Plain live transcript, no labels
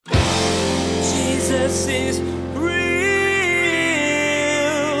Jesus is real.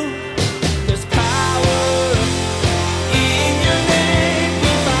 There's power in your name. We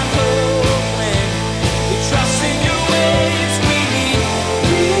find hope when we trust in your ways. We need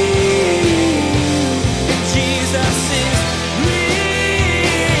real. Jesus is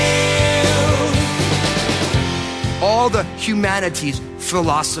real. All the humanities,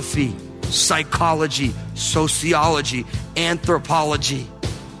 philosophy, psychology, sociology, anthropology,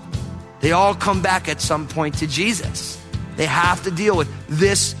 they all come back at some point to Jesus. They have to deal with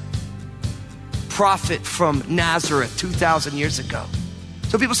this prophet from Nazareth 2,000 years ago.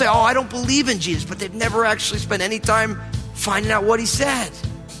 So people say, oh, I don't believe in Jesus, but they've never actually spent any time finding out what he said.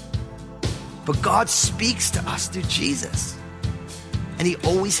 But God speaks to us through Jesus, and he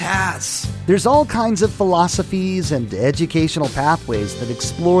always has. There's all kinds of philosophies and educational pathways that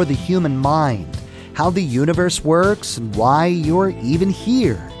explore the human mind, how the universe works, and why you're even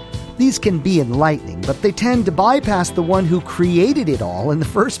here. These can be enlightening, but they tend to bypass the one who created it all in the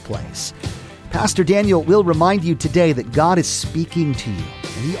first place. Pastor Daniel will remind you today that God is speaking to you,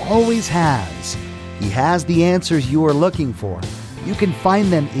 and he always has. He has the answers you are looking for. You can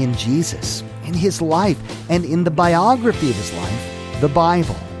find them in Jesus, in his life, and in the biography of his life, the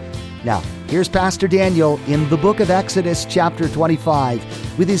Bible. Now, here's Pastor Daniel in the book of Exodus, chapter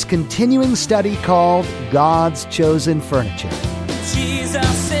 25, with his continuing study called God's Chosen Furniture.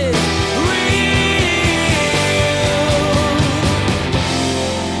 Jesus is real.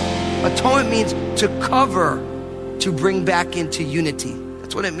 Atonement means to cover, to bring back into unity.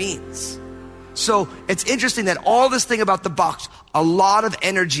 That's what it means. So it's interesting that all this thing about the box, a lot of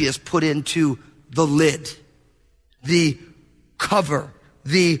energy is put into the lid, the cover,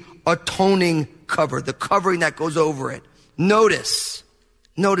 the atoning cover, the covering that goes over it. Notice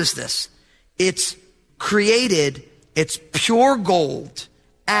this. It's created, it's pure gold,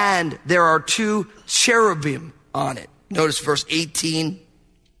 and there are 2 cherubim on it. Notice verse 18,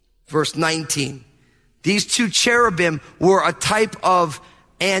 verse 19. These 2 cherubim were a type of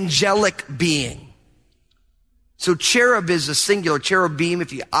angelic being. So cherub is a singular. Cherubim,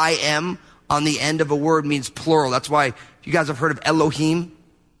 if you I-M on the end of a word, means plural. That's why you guys have heard of Elohim.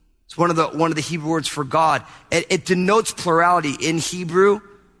 It's one of the Hebrew words for God. It denotes plurality. In Hebrew,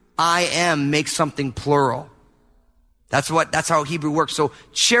 I-M makes something plural. That's how Hebrew works. So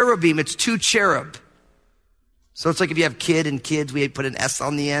cherubim, it's 2 cherub. So it's like if you have kid and kids, we put an S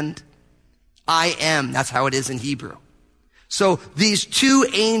on the end. I-M, that's how it is in Hebrew. So these 2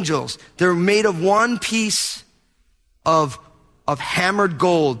 angels, they're made of one piece of hammered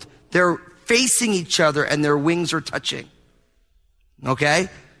gold. They're facing each other and their wings are touching. Okay?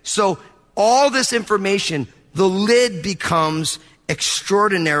 So all this information, the lid becomes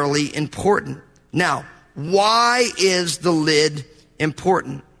extraordinarily important. Now, why is the lid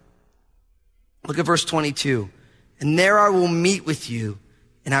important? Look at verse 22. And there I will meet with you,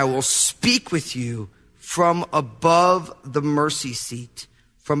 and I will speak with you from above the mercy seat,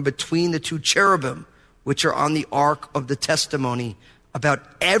 from between the 2 cherubim, which are on the ark of the testimony, about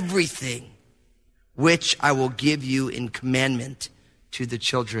everything which I will give you in commandment to the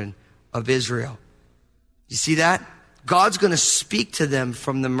children of Israel. You see that? God's going to speak to them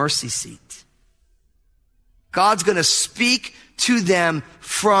from the mercy seat. God's going to speak to them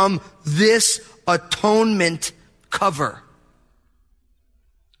from this atonement cover.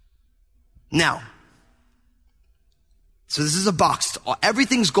 Now, so this is a box.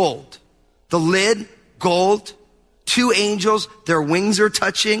 Everything's gold. The lid, gold. 2 angels, their wings are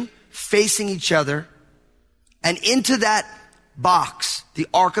touching, facing each other. And into that box, the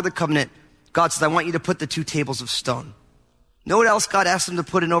Ark of the Covenant, God says, I want you to put the 2 tables of stone. Know what else God asked them to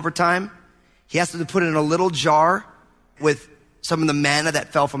put in over time? He asked them to put in a little jar with some of the manna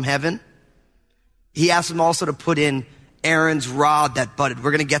that fell from heaven. He asked them also to put in Aaron's rod that budded.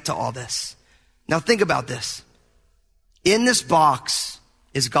 We're going to get to all this. Now think about this. In this box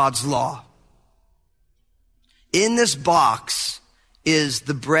is God's law. In this box is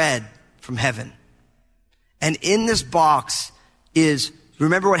the bread from heaven. And in this box is,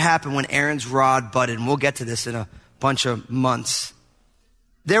 remember what happened when Aaron's rod budded, and we'll get to this in a bunch of months.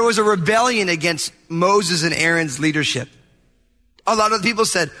 There was a rebellion against Moses and Aaron's leadership. A lot of people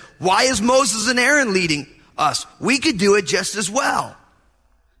said, why is Moses and Aaron leading us? We could do it just as well.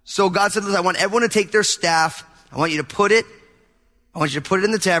 So God said, listen, I want everyone to take their staff. I want you to put it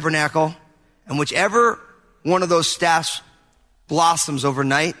in the tabernacle, and whichever one of those staffs blossoms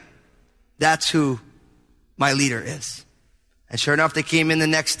overnight, that's who my leader is. And sure enough, they came in the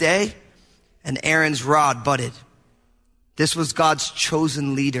next day, and Aaron's rod budded. This was God's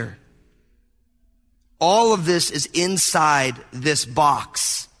chosen leader. All of this is inside this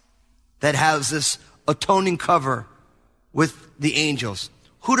box. that has this atoning cover with the angels.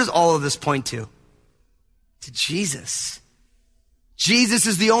 Who does all of this point to? To Jesus. Jesus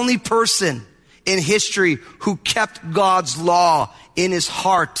is the only person in history who kept God's law in his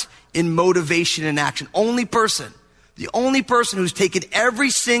heart, in motivation and action. Only person. The only person who's taken every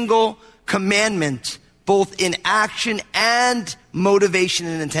single commandment, both in action and motivation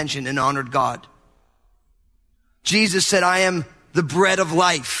and intention, and honored God. Jesus said, I am the bread of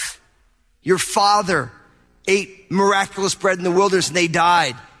life. Your father ate miraculous bread in the wilderness and they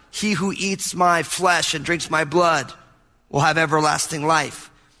died. He who eats my flesh and drinks my blood will have everlasting life.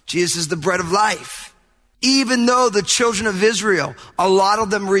 Jesus is the bread of life. Even though the children of Israel, a lot of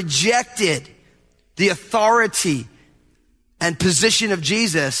them rejected the authority and position of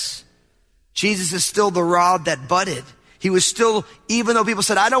Jesus, Jesus is still the rod that budded. He was still, even though people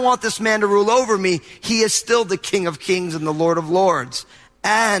said, I don't want this man to rule over me, he is still the King of Kings and the Lord of Lords.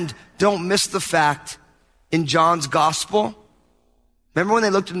 And don't miss the fact, in John's gospel, remember when they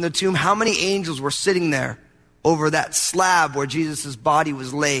looked in the tomb, how many angels were sitting there over that slab where Jesus' body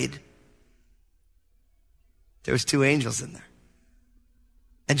was laid? There was 2 angels in there.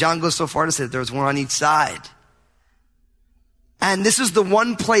 And John goes so far to say that there was one on each side. And this is the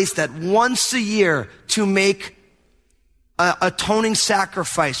one place that once a year, to make an atoning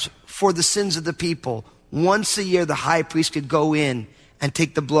sacrifice for the sins of the people, once a year the high priest could go in and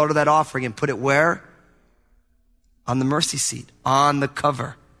take the blood of that offering and put it where? On the mercy seat, on the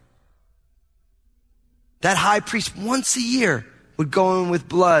cover. That high priest once a year would go in with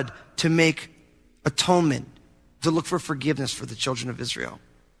blood to make atonement, to look for forgiveness for the children of Israel.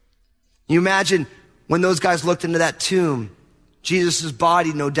 You imagine when those guys looked into that tomb, Jesus'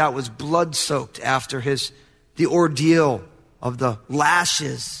 body no doubt was blood-soaked after the ordeal of the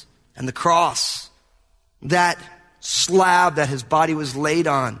lashes and the cross. That slab that his body was laid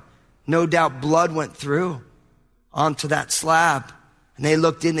on, no doubt blood went through onto that slab. And they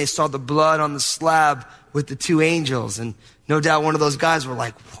looked in, they saw the blood on the slab with the 2 angels. And no doubt one of those guys were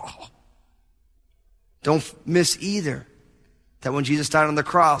like, whoa. Don't miss either that when Jesus died on the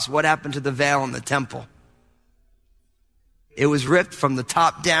cross, what happened to the veil in the temple? It was ripped from the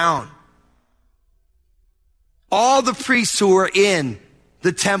top down. All the priests who were in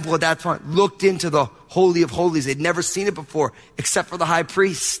the temple at that point looked into the Holy of Holies. They'd never seen it before, except for the high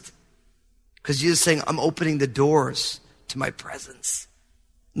priest. Because Jesus is saying, I'm opening the doors to my presence.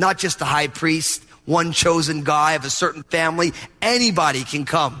 Not just the high priest, one chosen guy of a certain family. Anybody can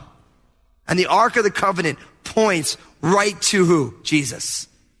come. And the Ark of the Covenant points right to who? Jesus.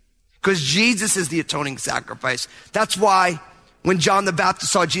 Because Jesus is the atoning sacrifice. That's why when John the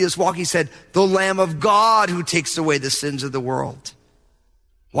Baptist saw Jesus walk, he said, the Lamb of God who takes away the sins of the world.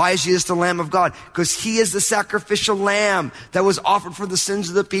 Why is Jesus the Lamb of God? Because he is the sacrificial lamb that was offered for the sins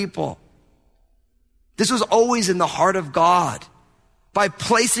of the people. This was always in the heart of God. By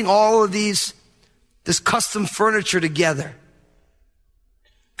placing all of this custom furniture together,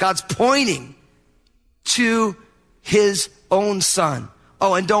 God's pointing to his own son.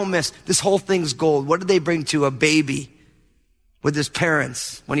 Oh, and don't miss, this whole thing's gold. What did they bring to a baby with his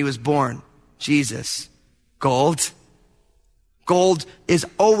parents when he was born? Jesus. Gold. Gold has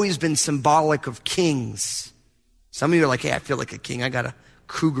always been symbolic of kings. Some of you are like, hey, I feel like a king. I got a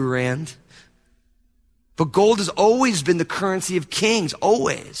Krugerrand. But gold has always been the currency of kings.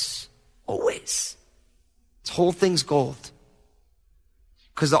 Always. Always. This whole thing's gold.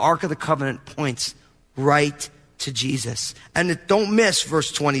 Because the Ark of the Covenant points right to Jesus. And don't miss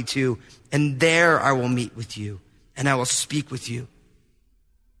verse 22. And there I will meet with you, and I will speak with you.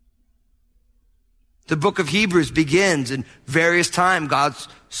 The book of Hebrews begins in various times. God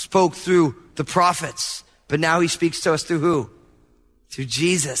spoke through the prophets, but now he speaks to us through who? Through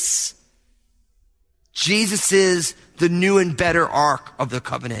Jesus. Jesus is the new and better Ark of the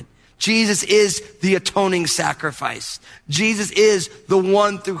Covenant. Jesus is the atoning sacrifice. Jesus is the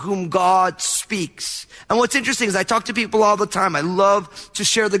one through whom God speaks. And what's interesting is I talk to people all the time. I love to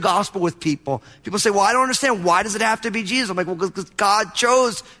share the gospel with people. People say, well, I don't understand. Why does it have to be Jesus? I'm like, well, because God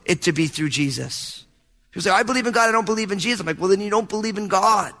chose it to be through Jesus. People say, I believe in God, I don't believe in Jesus. I'm like, well, then you don't believe in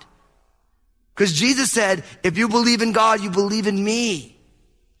God. Because Jesus said, if you believe in God, you believe in me.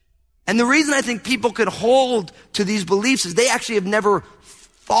 And the reason I think people can hold to these beliefs is they actually have never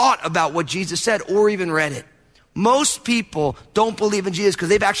thought about what Jesus said or even read it. Most people don't believe in Jesus because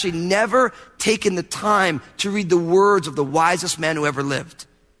they've actually never taken the time to read the words of the wisest man who ever lived.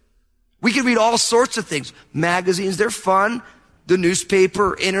 We can read all sorts of things. Magazines, they're fun. The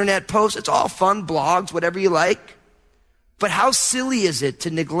newspaper, internet posts, it's all fun. Blogs, whatever you like. But how silly is it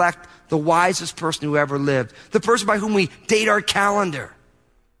to neglect the wisest person who ever lived? The person by whom we date our calendar.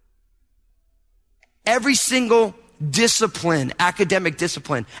 Every single discipline, academic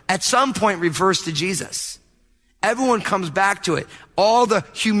discipline, at some point refers to Jesus. Everyone comes back to it. All the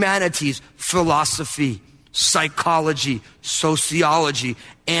humanities, philosophy, psychology, sociology,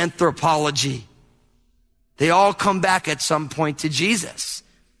 anthropology, they all come back at some point to Jesus.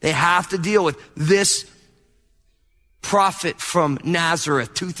 They have to deal with this prophet from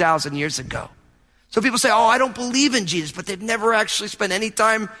Nazareth 2,000 years ago. So people say, oh, I don't believe in Jesus, but they've never actually spent any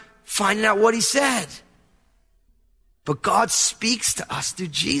time finding out what he said. But God speaks to us through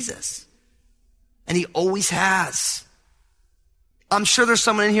Jesus. And he always has. I'm sure there's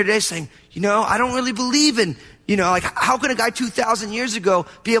someone in here today saying, I don't really believe in, how can a guy 2,000 years ago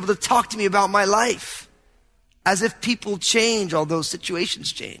be able to talk to me about my life? As if people change, although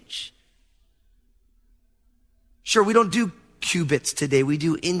situations change. Sure, we don't do cubits today. We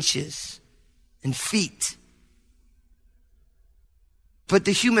do inches and feet. But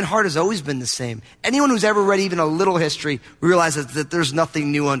the human heart has always been the same. Anyone who's ever read even a little history realizes that there's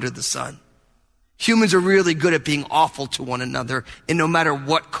nothing new under the sun. Humans are really good at being awful to one another in no matter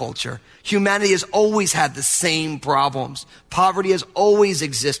what culture. Humanity has always had the same problems. Poverty has always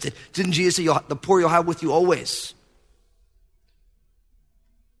existed. Didn't Jesus say, the poor you'll have with you always?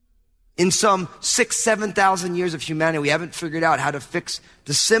 In some 7,000 years of humanity, we haven't figured out how to fix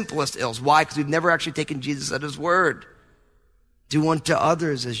the simplest ills. Why? Because we've never actually taken Jesus at his word. Do unto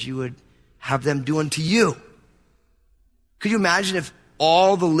others as you would have them do unto you. Could you imagine if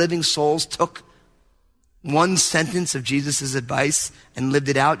all the living souls took one sentence of Jesus' advice and lived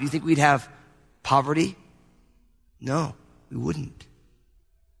it out? Do you think we'd have poverty? No, we wouldn't.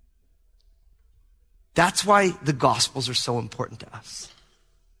 That's why the Gospels are so important to us.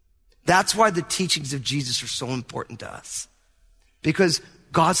 That's why the teachings of Jesus are so important to us. Because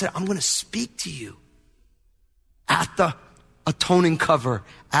God said, I'm going to speak to you at the atoning cover,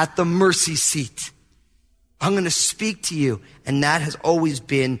 at the mercy seat. I'm going to speak to you. And that has always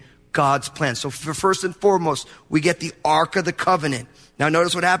been God's plan. So first and foremost, we get the Ark of the Covenant. Now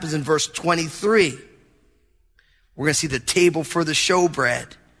notice what happens in verse 23. We're going to see the table for the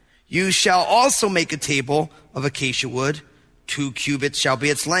showbread. You shall also make a table of acacia wood. 2 cubits shall be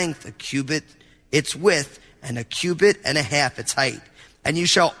its length, a cubit its width, and a cubit and a half its height. And you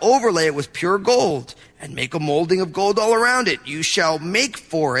shall overlay it with pure gold, and make a molding of gold all around it. You shall make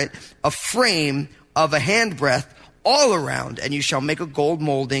for it a frame of a handbreadth all around, and you shall make a gold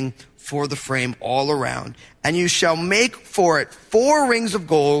molding for the frame all around. And you shall make for it 4 rings of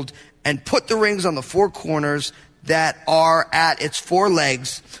gold, and put the rings on the 4 corners that are at its 4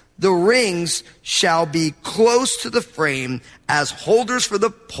 legs. The rings shall be close to the frame as holders for the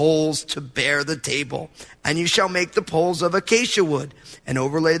poles to bear the table. And you shall make the poles of acacia wood and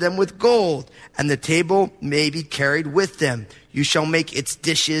overlay them with gold, and the table may be carried with them. You shall make its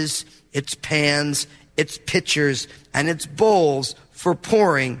dishes, its pans, its pitchers, and its bowls for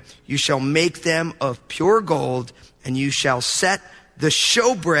pouring. You shall make them of pure gold, and you shall set the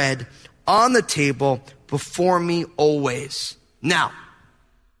showbread on the table before me always. Now,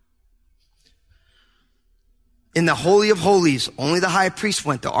 in the Holy of Holies, only the high priest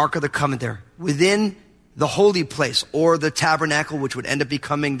went, the Ark of the Covenant there. Within the holy place, or the tabernacle, which would end up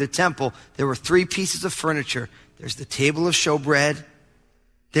becoming the temple, there were 3 pieces of furniture. There's the table of showbread.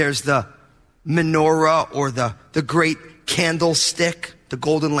 There's the menorah, or the great candlestick, the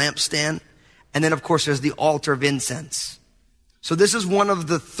golden lampstand. And then, of course, there's the altar of incense. So this is one of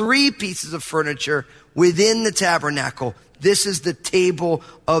the 3 pieces of furniture within the tabernacle. This is the table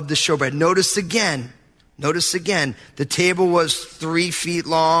of the showbread. Notice again, the table was 3 feet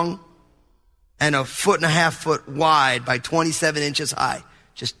long and 1.5 foot wide by 27 inches high.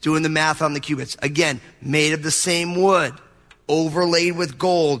 Just doing the math on the cubits. Again, made of the same wood, overlaid with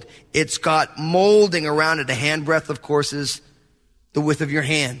gold. It's got molding around it. A handbreadth, of course, is the width of your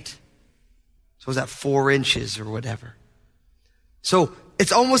hand. So is that 4 inches or whatever? So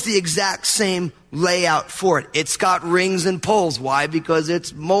it's almost the exact same layout for it. It's got rings and poles. Why? Because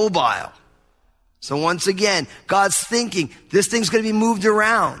it's mobile. So once again, God's thinking, this thing's going to be moved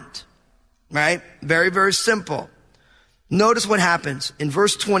around, right? Very, very simple. Notice what happens. In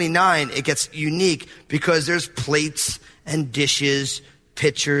verse 29, it gets unique because there's plates and dishes,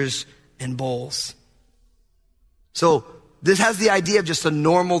 pitchers, and bowls. So this has the idea of just a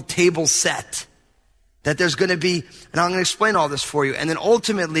normal table set. That there's going to be, and I'm going to explain all this for you. And then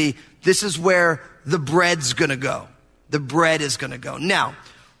ultimately, this is where the bread's going to go. The bread is going to go. Now,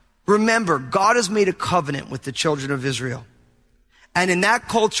 remember, God has made a covenant with the children of Israel. And in that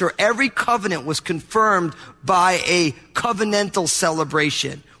culture, every covenant was confirmed by a covenantal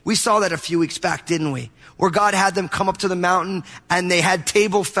celebration. We saw that a few weeks back, didn't we? Where God had them come up to the mountain and they had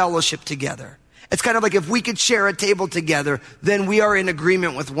table fellowship together. It's kind of like if we could share a table together, then we are in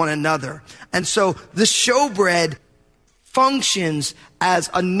agreement with one another. And so the showbread functions as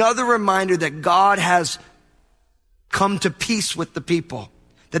another reminder that God has come to peace with the people,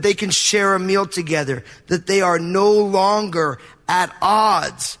 that they can share a meal together, that they are no longer at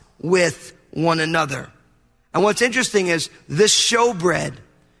odds with one another. And what's interesting is this showbread,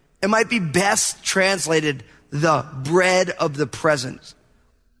 it might be best translated the bread of the presence,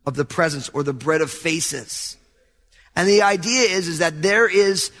 or the bread of faces. And the idea is that there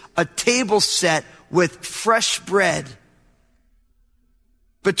is a table set with fresh bread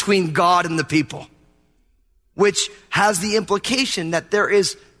between God and the people, which has the implication that there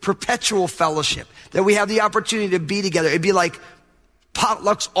is perpetual fellowship, that we have the opportunity to be together. It'd be like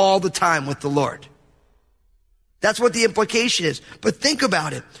potlucks all the time with the Lord. That's what the implication is. But think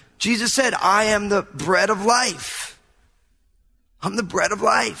about it. Jesus said, I am the bread of life. I'm the bread of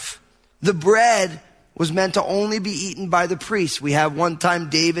life. The bread was meant to only be eaten by the priests. We have one time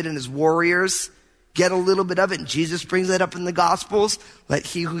David and his warriors get a little bit of it, and Jesus brings that up in the Gospels. Let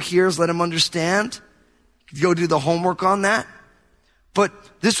he who hears, let him understand. Go do the homework on that. But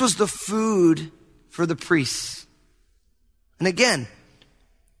this was the food for the priests. And again,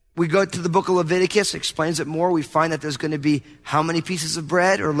 we go to the book of Leviticus, explains it more. We find that there's going to be how many pieces of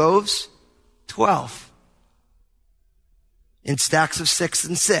bread or loaves? 12. In stacks of 6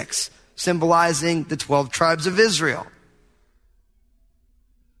 and 6, symbolizing the 12 tribes of Israel.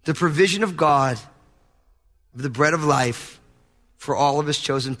 The provision of God of the bread of life for all of his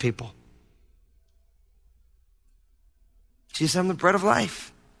chosen people. Jesus, I'm the bread of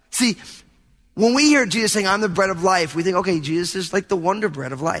life. See, when we hear Jesus saying, I'm the bread of life, we think, okay, Jesus is like the wonder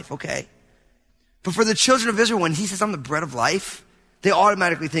bread of life, okay. But for the children of Israel, when he says, I'm the bread of life, they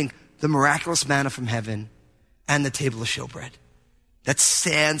automatically think the miraculous manna from heaven and the table of showbread that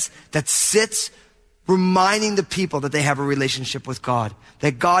sits reminding the people that they have a relationship with God,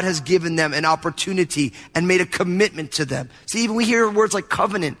 that God has given them an opportunity and made a commitment to them. See, even we hear words like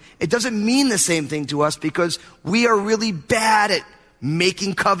covenant, it doesn't mean the same thing to us because we are really bad at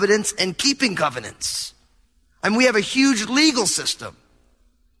making covenants and keeping covenants. And we have a huge legal system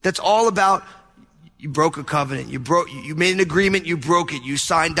that's all about you broke a covenant, you made an agreement, you broke it, you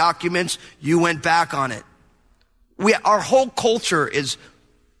signed documents, you went back on it. Our whole culture is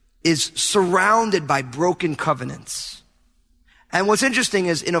surrounded by broken covenants. And what's interesting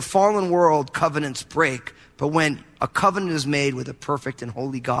is in a fallen world, covenants break. But when a covenant is made with a perfect and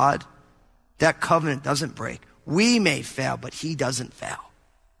holy God, that covenant doesn't break. We may fail, but he doesn't fail.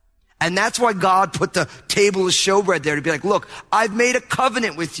 And that's why God put the table of showbread there to be like, look, I've made a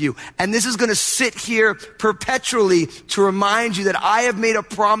covenant with you. And this is going to sit here perpetually to remind you that I have made a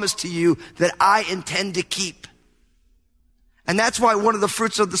promise to you that I intend to keep. And that's why one of the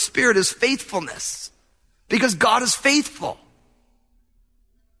fruits of the Spirit is faithfulness. Because God is faithful.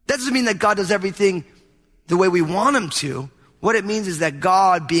 That doesn't mean that God does everything the way we want him to. What it means is that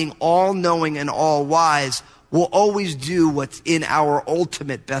God, being all-knowing and all-wise, will always do what's in our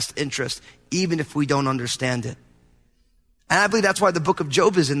ultimate best interest, even if we don't understand it. And I believe that's why the book of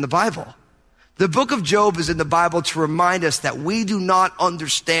Job is in the Bible. The book of Job is in the Bible to remind us that we do not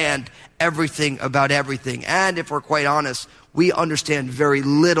understand everything about everything. And if we're quite honest, we understand very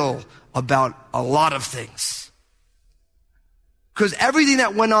little about a lot of things. Because everything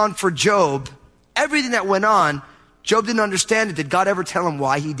that went on for Job, Job didn't understand it. Did God ever tell him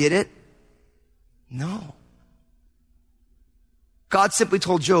why he did it? No. God simply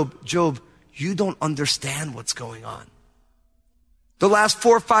told Job, you don't understand what's going on. The last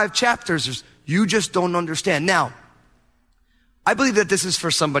 4 or 5 chapters, you just don't understand. Now, I believe that this is for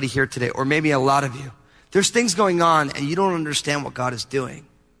somebody here today, or maybe a lot of you. There's things going on and you don't understand what God is doing.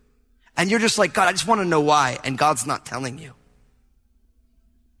 And you're just like, God, I just want to know why. And God's not telling you.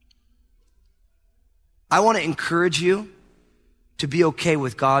 I want to encourage you to be okay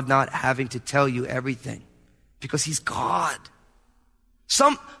with God not having to tell you everything because he's God.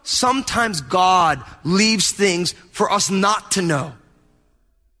 Sometimes God leaves things for us not to know.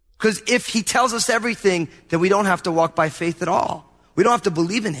 Because if he tells us everything, then we don't have to walk by faith at all. We don't have to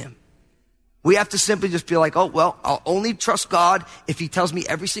believe in him. We have to simply just be like, oh, well, I'll only trust God if he tells me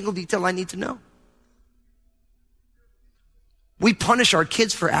every single detail I need to know. We punish our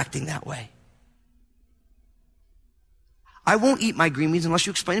kids for acting that way. I won't eat my green beans unless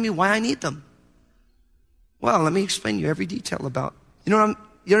you explain to me why I need them. Well, let me explain to you every detail about, you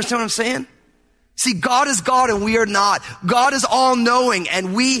understand what I'm saying? See, God is God and we are not. God is all knowing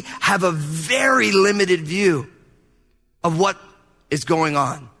and we have a very limited view of what is going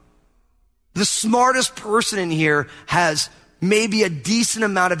on. The smartest person in here has maybe a decent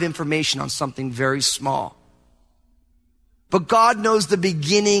amount of information on something very small. But God knows the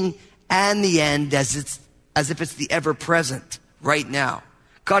beginning and the end as if it's the ever-present right now.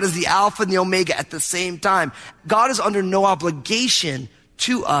 God is the Alpha and the Omega at the same time. God is under no obligation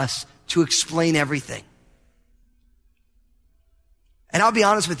to us to explain everything. And I'll be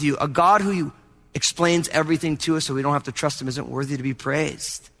honest with you, a God who explains everything to us so we don't have to trust him isn't worthy to be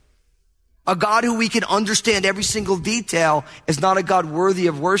praised. A God who we can understand every single detail is not a God worthy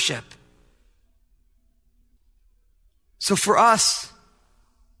of worship. So for us,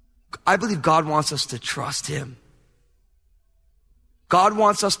 I believe God wants us to trust him. God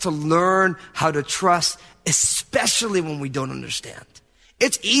wants us to learn how to trust, especially when we don't understand.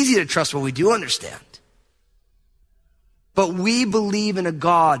 It's easy to trust when we do understand. But we believe in a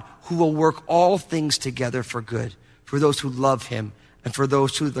God who will work all things together for good, for those who love him and for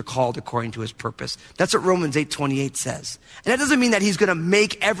those who are called according to his purpose. That's what Romans 8:28 says. And that doesn't mean that he's going to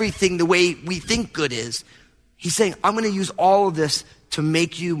make everything the way we think good is. He's saying, I'm going to use all of this to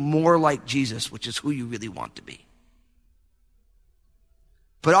make you more like Jesus, which is who you really want to be.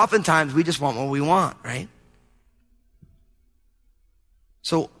 But oftentimes we just want what we want, right?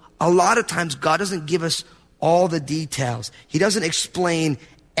 So a lot of times God doesn't give us all the details. He doesn't explain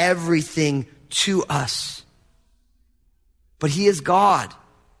everything to us. But he is God.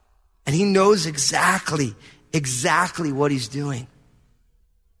 And he knows exactly what he's doing.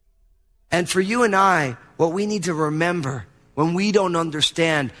 And for you and I, what we need to remember when we don't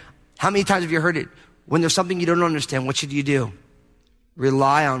understand, how many times have you heard it? When there's something you don't understand, what should you do?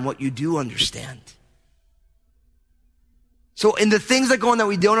 Rely on what you do understand. So in the things that go on that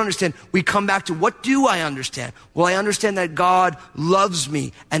we don't understand, we come back to, what do I understand? Well, I understand that God loves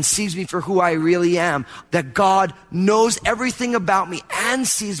me and sees me for who I really am. That God knows everything about me and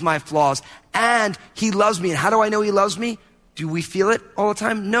sees my flaws. And he loves me. And how do I know he loves me? Do we feel it all the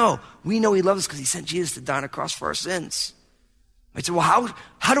time? No. We know he loves us because he sent Jesus to die on a cross for our sins. I say, well,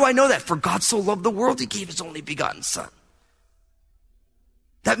 how do I know that? For God so loved the world, he gave his only begotten son.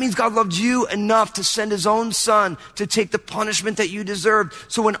 That means God loved you enough to send his own son to take the punishment that you deserved.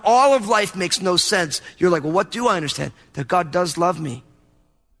 So when all of life makes no sense, you're like, well, what do I understand? That God does love me.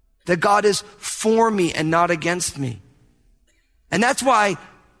 That God is for me and not against me. And that's why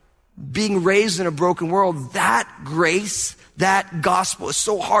being raised in a broken world, that grace, that gospel is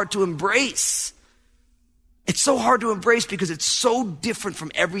so hard to embrace. It's so hard to embrace because it's so different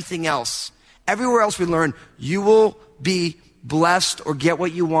from everything else. Everywhere else we learn, you will be blessed or get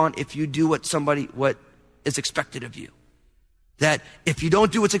what you want if you do what is expected of you. That if you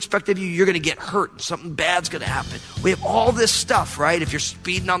don't do what's expected of you, you're going to get hurt and something bad's going to happen. We have all this stuff, right? If you're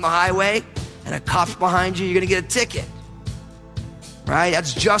speeding on the highway and a cop's behind you, you're going to get a ticket, right?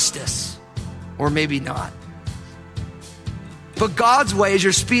 That's justice, or maybe not. But God's way is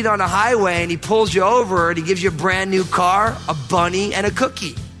you're speeding on a highway and he pulls you over and he gives you a brand new car, a bunny, and a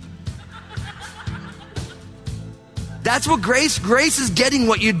cookie. That's what grace is getting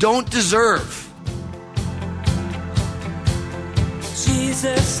what you don't deserve.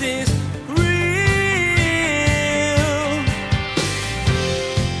 Jesus is real.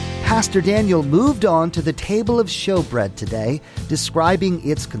 Pastor Daniel moved on to the table of showbread today, describing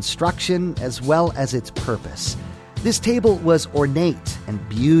its construction as well as its purpose. This table was ornate and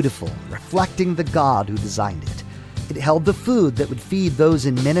beautiful, reflecting the God who designed it. It held the food that would feed those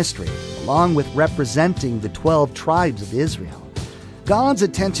in ministry, along with representing the 12 tribes of Israel. God's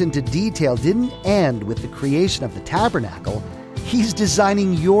attention to detail didn't end with the creation of the tabernacle. He's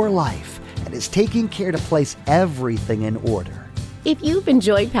designing your life and is taking care to place everything in order. If you've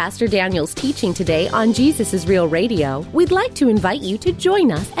enjoyed Pastor Daniel's teaching today on Jesus is Real Radio, we'd like to invite you to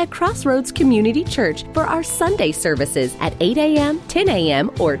join us at Crossroads Community Church for our Sunday services at 8 a.m., 10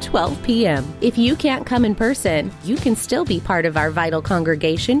 a.m., or 12 p.m. If you can't come in person, you can still be part of our vital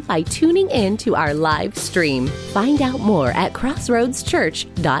congregation by tuning in to our live stream. Find out more at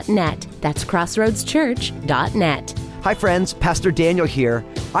crossroadschurch.net. That's crossroadschurch.net. Hi friends, Pastor Daniel here.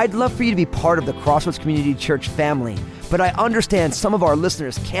 I'd love for you to be part of the Crossroads Community Church family, but I understand some of our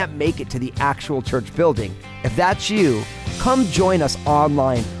listeners can't make it to the actual church building. If that's you, come join us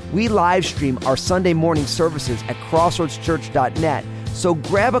online. We live stream our Sunday morning services at crossroadschurch.net, so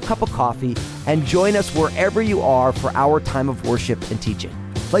grab a cup of coffee and join us wherever you are for our time of worship and teaching.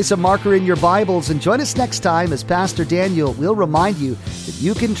 Place a marker in your Bibles and join us next time as Pastor Daniel will remind you that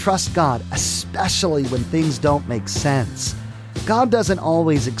you can trust God, especially when things don't make sense. God doesn't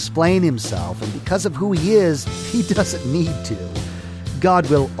always explain himself, and because of who he is, he doesn't need to. God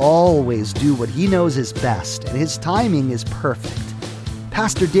will always do what he knows is best, and his timing is perfect.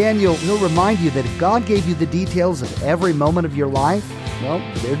 Pastor Daniel will remind you that if God gave you the details of every moment of your life, well,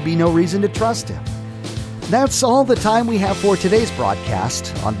 there'd be no reason to trust Him. That's all the time we have for today's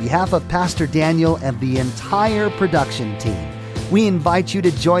broadcast. On behalf of Pastor Daniel and the entire production team, we invite you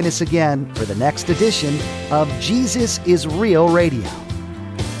to join us again for the next edition of Jesus is Real Radio.